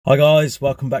Hi guys,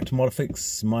 welcome back to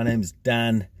Modifix. My name is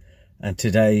Dan and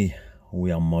today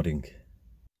we are modding.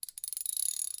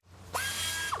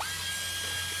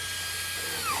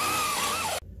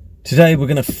 Today we're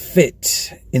going to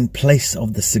fit, in place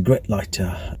of the cigarette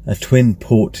lighter, a twin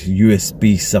port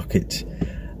USB socket,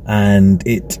 and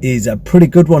it is a pretty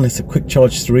good one. It's a Quick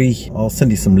Charge 3. I'll send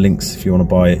you some links if you want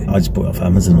to buy it. I just bought it off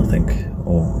Amazon, I think,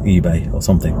 or eBay or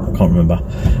something, I can't remember.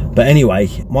 But anyway,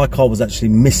 my car was actually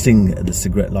missing the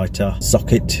cigarette lighter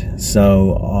socket,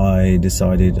 so I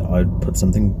decided I'd put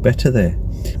something better there.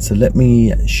 So let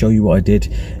me show you what I did.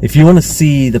 If you want to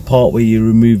see the part where you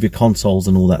remove your consoles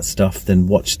and all that stuff, then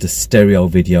watch the stereo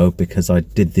video, because I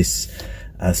did this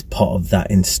as part of that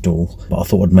install, but I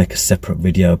thought I'd make a separate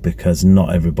video because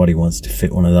not everybody wants to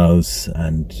fit one of those,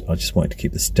 and I just wanted to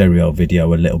keep the stereo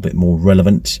video a little bit more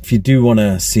relevant. If you do want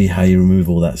to see how you remove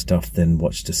all that stuff, then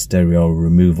watch the stereo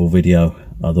removal video.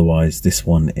 Otherwise, this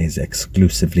one is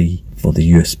exclusively for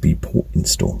the USB port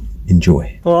install.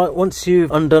 Enjoy. Alright, once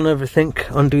you've undone everything,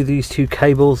 undo these two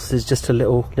cables. There's just a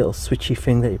little switchy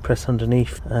thing that you press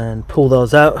underneath and pull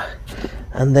those out,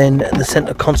 and then the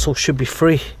center console should be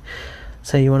free.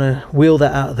 So you want to wheel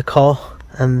that out of the car,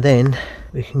 and then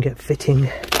we can get fitting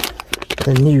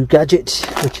the new gadget,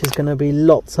 which is going to be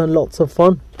lots and lots of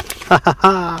fun.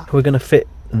 We're going to fit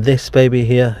this baby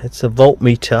here. It's a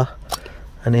voltmeter,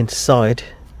 and inside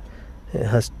it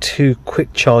has two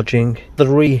quick charging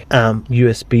 3 amp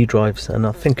USB drives, and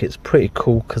I think it's pretty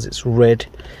cool because it's red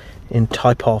in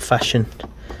Type R fashion,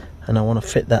 and I want to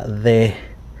fit that there.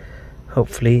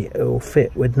 Hopefully it will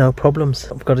fit with no problems.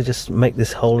 I've got to just make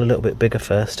this hole a little bit bigger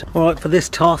first. Alright, for this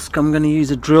task I'm going to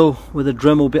use a drill with a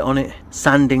Dremel bit on it,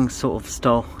 sanding sort of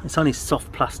style. It's only soft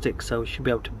plastic, so we should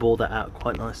be able to bore that out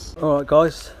quite nice. Alright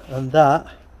guys, and that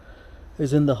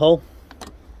is in the hole.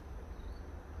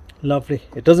 Lovely.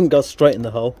 It doesn't go straight in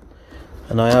the hole,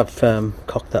 and I have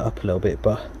cocked that up a little bit,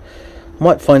 but I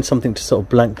might find something to sort of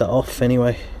blank that off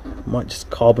anyway. I might just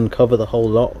carbon cover the whole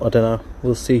lot, I don't know,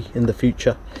 we'll see in the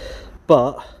future.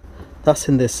 But that's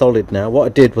in there solid now. What I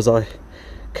did was I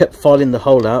kept filing the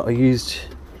hole out. I used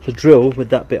the drill with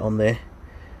that bit on there,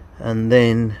 and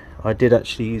then I did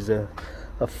actually use a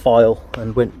file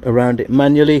and went around it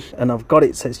manually, and I've got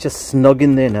it so it's just snug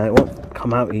in there now. It won't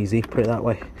come out easy, put it that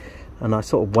way. And I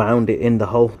sort of wound it in the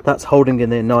hole. That's holding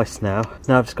in there nice now.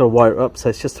 Now I've just got to wire it up, so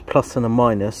it's just a plus and a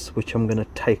minus, which I'm going to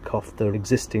take off the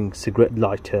existing cigarette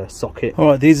lighter socket.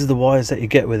 Alright, these are the wires that you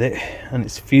get with it, and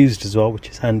it's fused as well,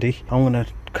 which is handy. I'm going to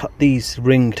cut these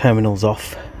ring terminals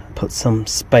off, put some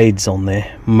spades on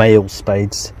there, male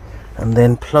spades, and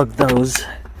then plug those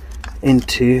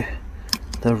into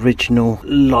the original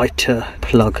lighter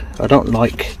plug. I don't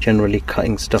like generally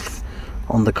cutting stuff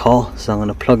on the car, so I'm going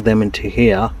to plug them into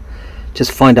here.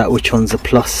 Just find out which one's the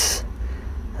plus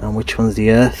and which one's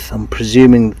the earth. I'm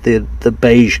presuming the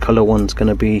beige colour one's going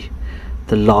to be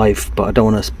the live, but I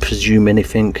don't want to presume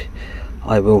anything.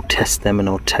 I will test them and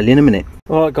I'll tell you in a minute.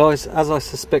 Alright guys, as I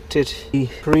suspected, the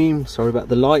cream, sorry about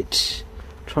the light,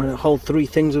 trying to hold 3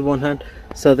 things with one hand.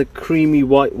 So the creamy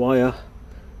white wire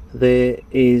there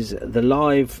is the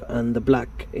live, and the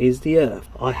black is the earth.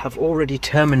 I have already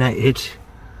terminated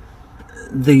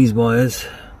these wires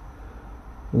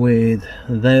with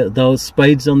those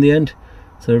spades on the end,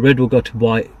 so red will go to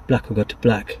white, black will go to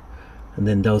black, and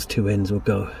then those 2 ends will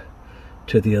go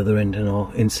to the other end, and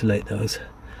I'll insulate those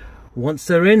once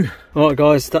they're in. Alright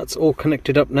guys, that's all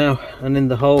connected up now and in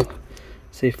the hole.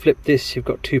 So you flip this, you've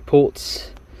got 2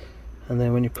 ports, and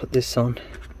then when you put this on,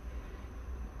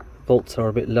 volts are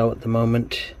a bit low at the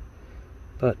moment,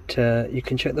 but you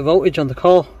can check the voltage on the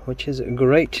car, which is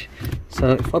great. So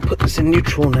if I put this in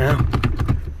neutral now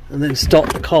and then start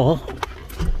the car,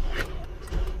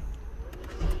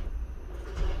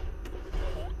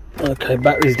 okay,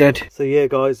 battery's dead. So yeah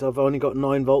guys, I've only got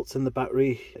 9 volts in the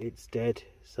battery, it's dead,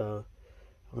 so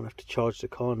I'm gonna have to charge the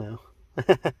car now.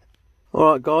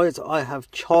 Alright guys, I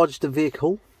have charged the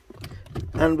vehicle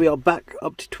and we are back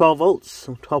up to 12 volts,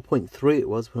 12.3 it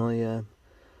was when I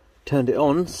turned it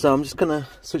on. So I'm just gonna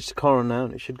switch the car on now,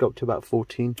 and it should go up to about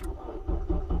 14.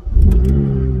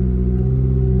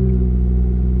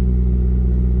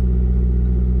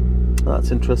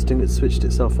 That's interesting, it switched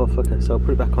itself off. Okay, so I'll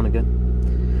put it back on again,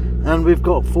 and we've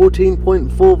got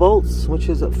 14.4 volts, which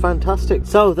is fantastic.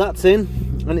 So that's in,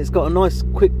 and it's got a nice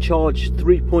quick charge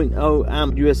 3.0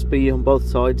 amp USB on both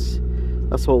sides.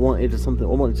 That's what I wanted, I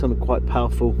wanted something quite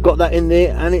powerful. Got that in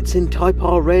there, and it's in Type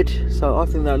R red, so I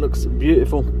think that looks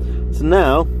beautiful. So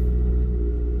now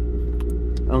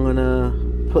I'm gonna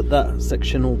put that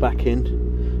section all back in.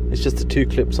 It's just the 2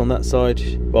 clips on that side.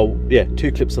 Well, yeah,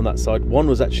 2 clips on that side. One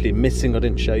was actually missing, I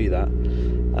didn't show you that.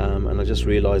 and I just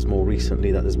realised more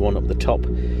recently that there's one up the top.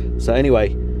 So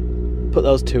anyway, put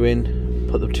those two in,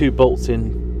 put the 2 bolts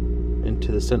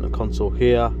into the centre console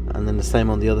here, and then the same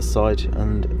on the other side,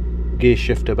 and gear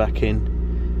shifter back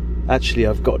in. Actually,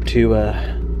 I've got to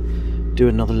do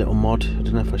another little mod. I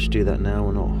don't know if I should do that now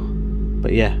or not,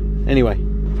 but yeah, anyway,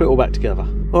 put it all back together.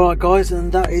 Alright guys,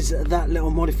 and that is that little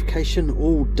modification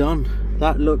all done.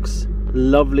 That looks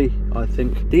lovely, I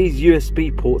think. These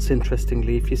USB ports,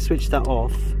 interestingly, if you switch that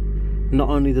off, not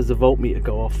only does the voltmeter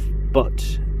go off,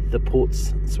 but the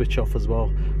ports switch off as well,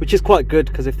 which is quite good,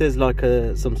 because if there's like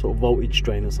some sort of voltage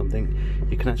drain or something,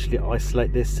 you can actually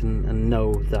isolate this and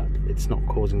know that it's not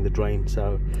causing the drain.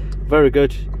 So very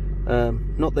good.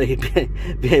 Not that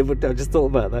you'd be able to, I just thought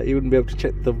about that, you wouldn't be able to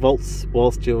check the volts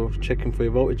whilst you're checking for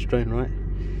your voltage drain, right?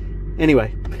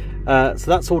 Anyway, so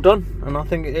that's all done, and I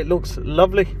think it looks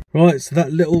lovely. Right, so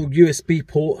that little USB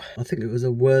port, I think it was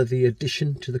a worthy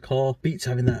addition to the car. Beats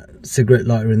having that cigarette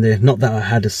lighter in there. Not that I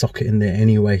had a socket in there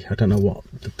anyway. I don't know what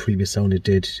the previous owner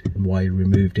did and why he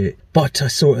removed it, but I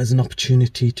saw it as an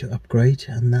opportunity to upgrade,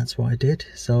 and that's what I did.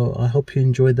 So I hope you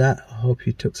enjoyed that. I hope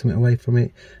you took something away from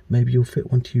it. Maybe you'll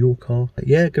fit one to your car. But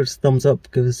yeah, give us a thumbs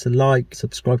up, give us a like,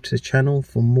 subscribe to the channel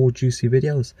for more juicy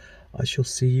videos. I shall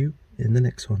see you in the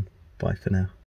next one. Bye for now.